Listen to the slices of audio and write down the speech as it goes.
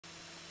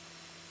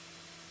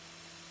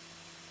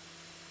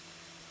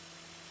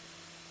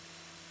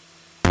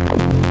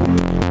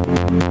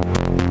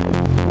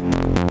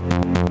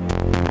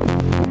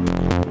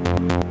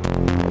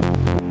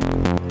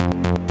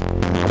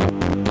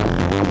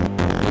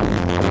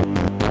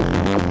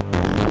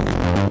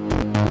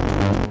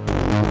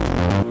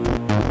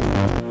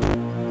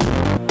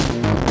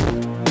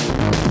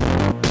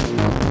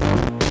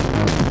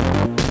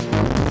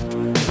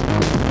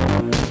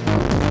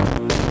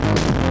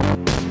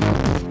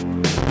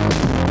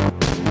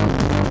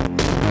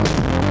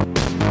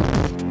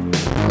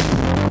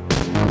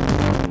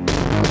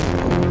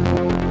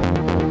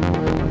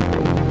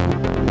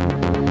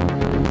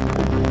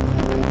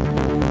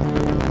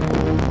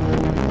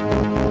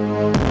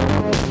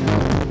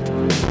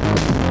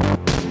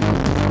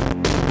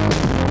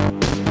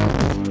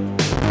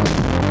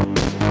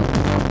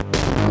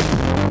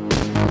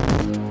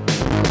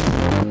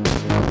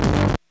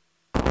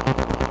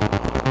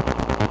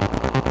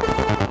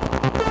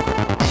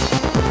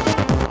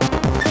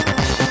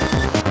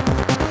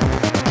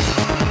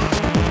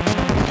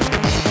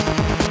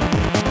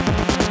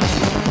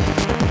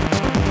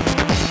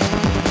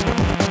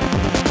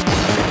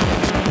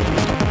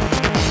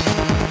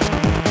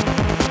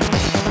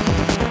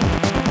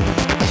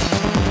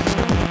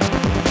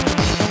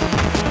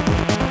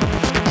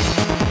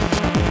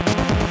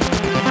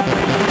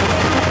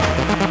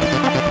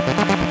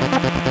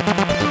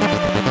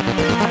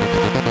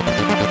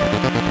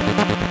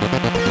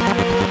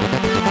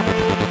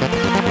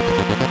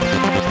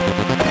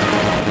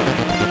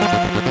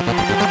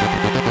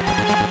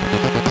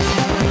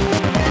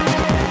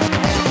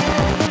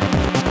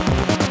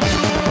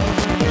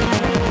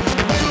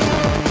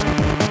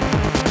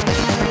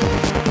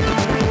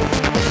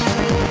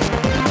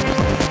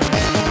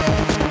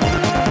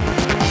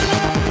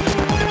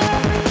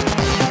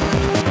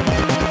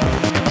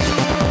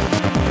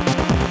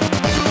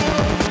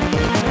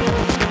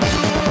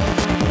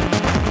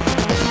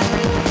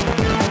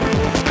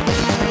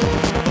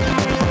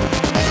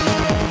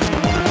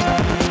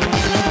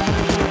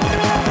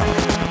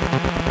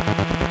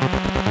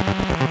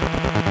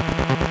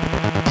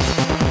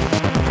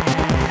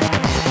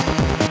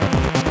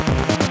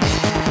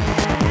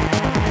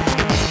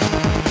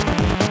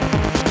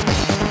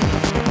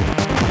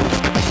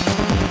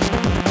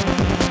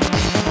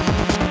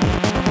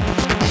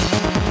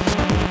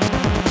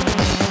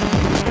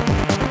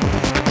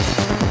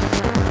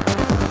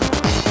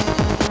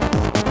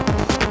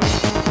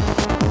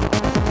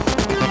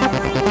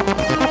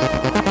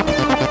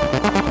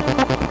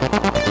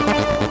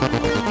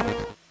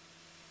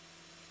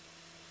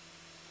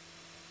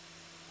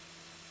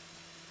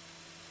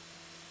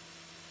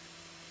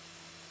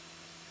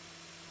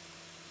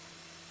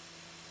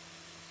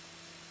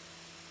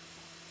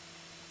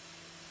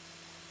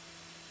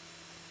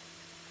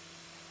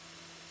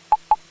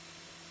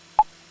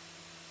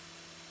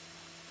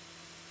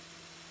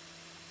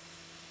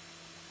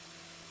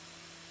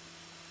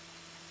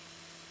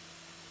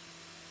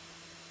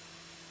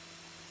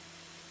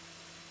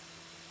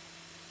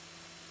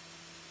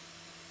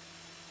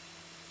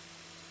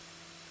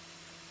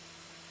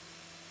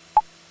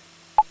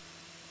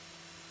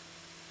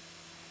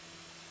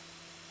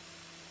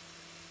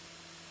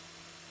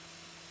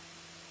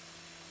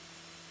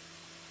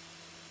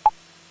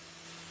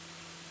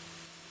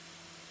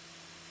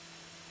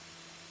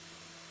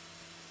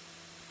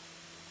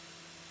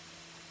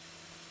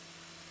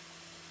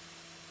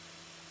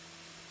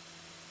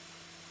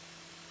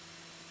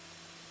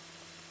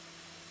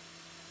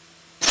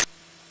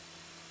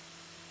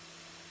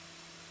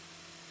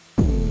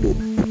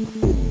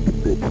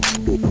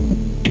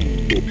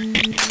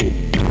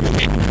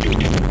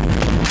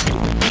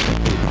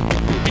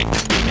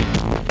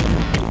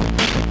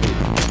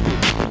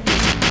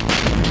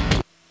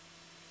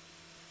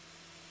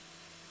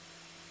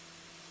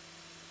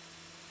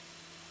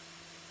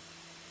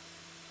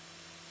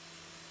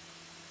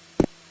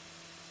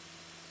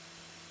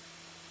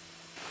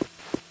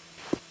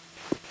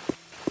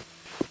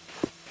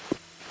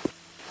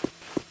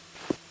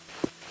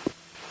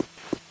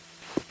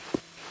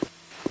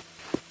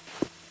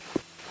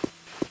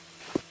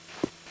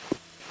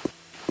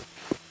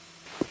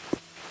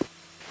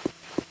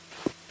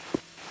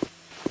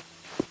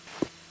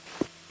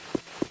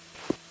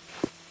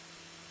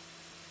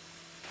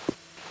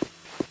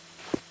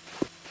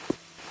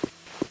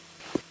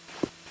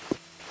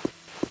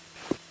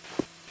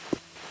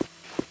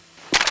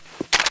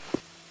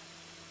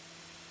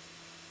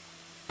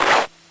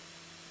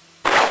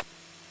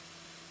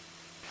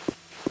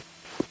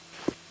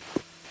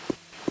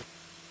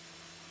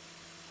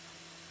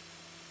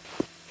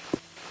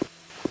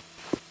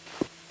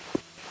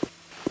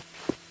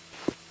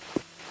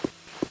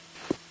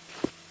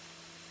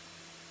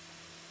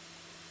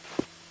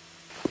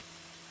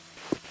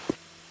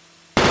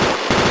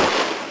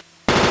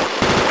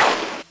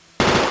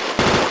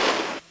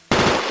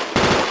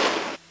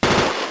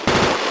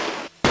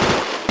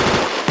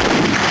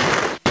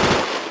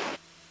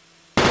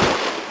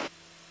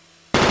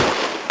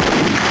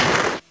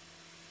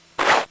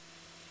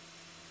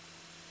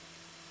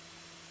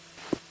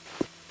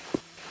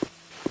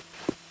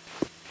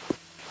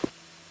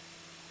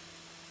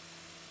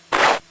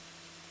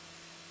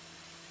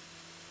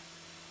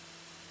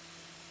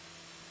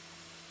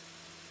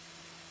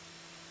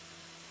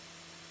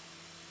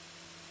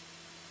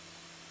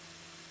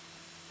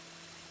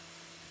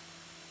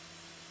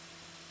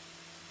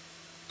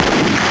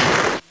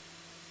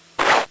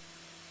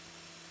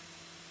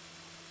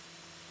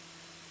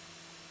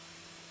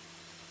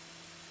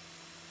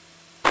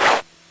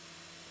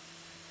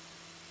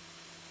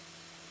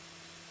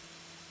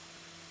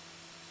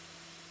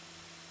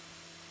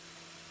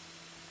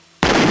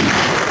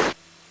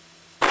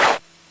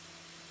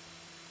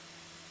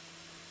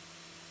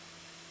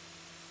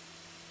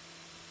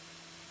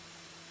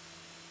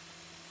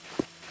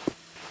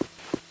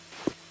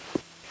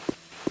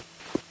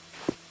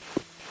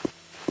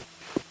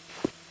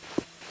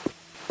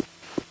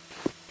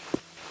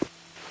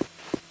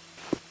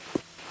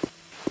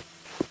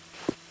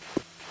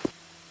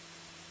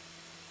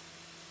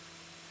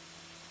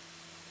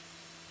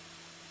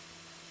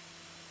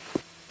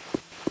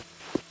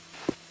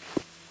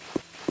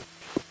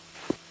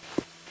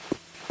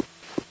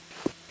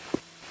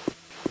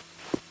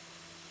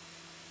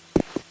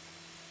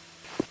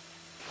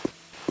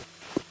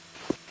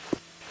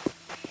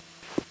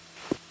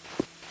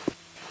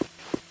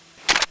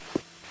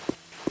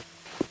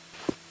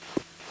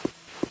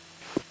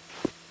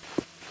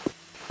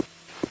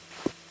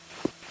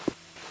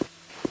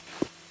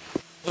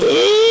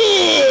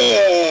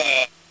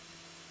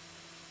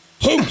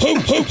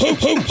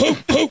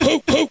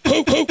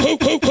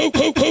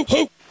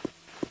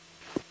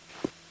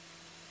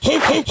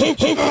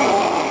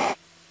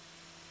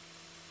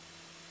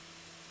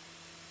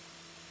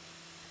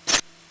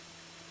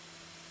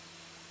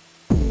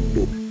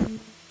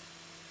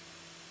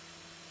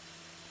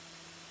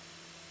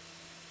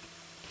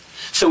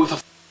So if a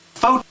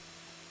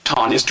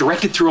photon is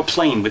directed through a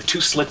plane with 2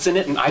 slits in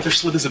it and either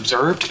slit is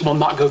observed, it will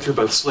not go through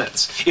both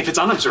slits. If it's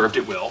unobserved,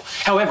 it will.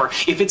 However,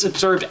 if it's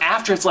observed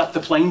after it's left the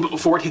plane but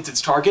before it hits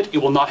its target, it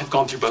will not have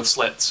gone through both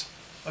slits.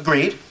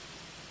 Agreed.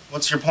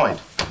 What's your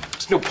point?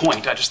 There's no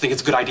point. I just think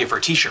it's a good idea for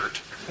a t-shirt.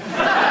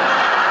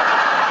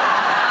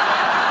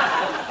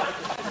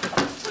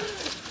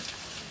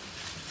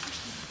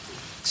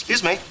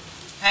 Excuse me.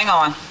 Hang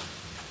on.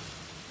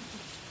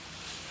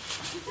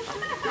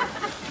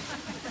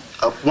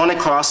 1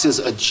 across is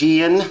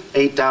Aegean,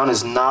 8 down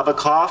is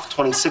Nabokov,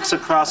 26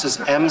 across is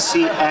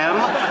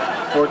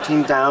MCM,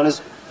 14 down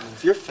is,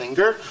 move your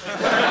finger,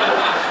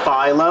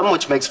 Phylum,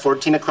 which makes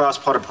 14 across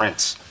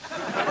Port-au-Prince.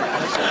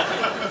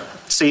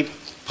 See,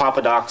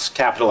 Papa Doc's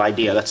capital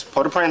idea, that's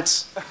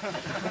Port-au-Prince.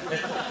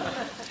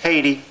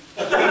 Haiti.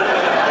 Can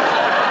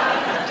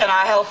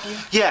I help you?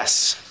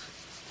 Yes.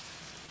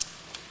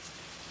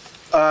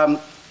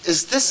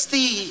 Is this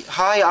the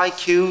high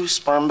IQ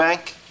sperm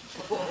bank?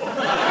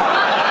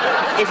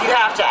 If you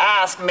have to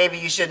ask, maybe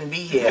you shouldn't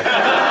be here.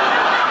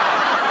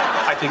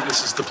 I think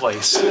this is the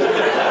place.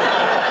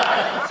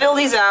 Fill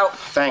these out.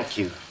 Thank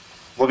you.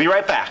 We'll be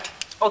right back.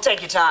 Oh,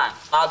 take your time.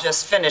 I'll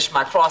just finish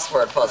my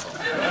crossword puzzle.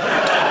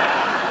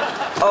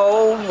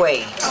 Oh,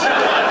 wait.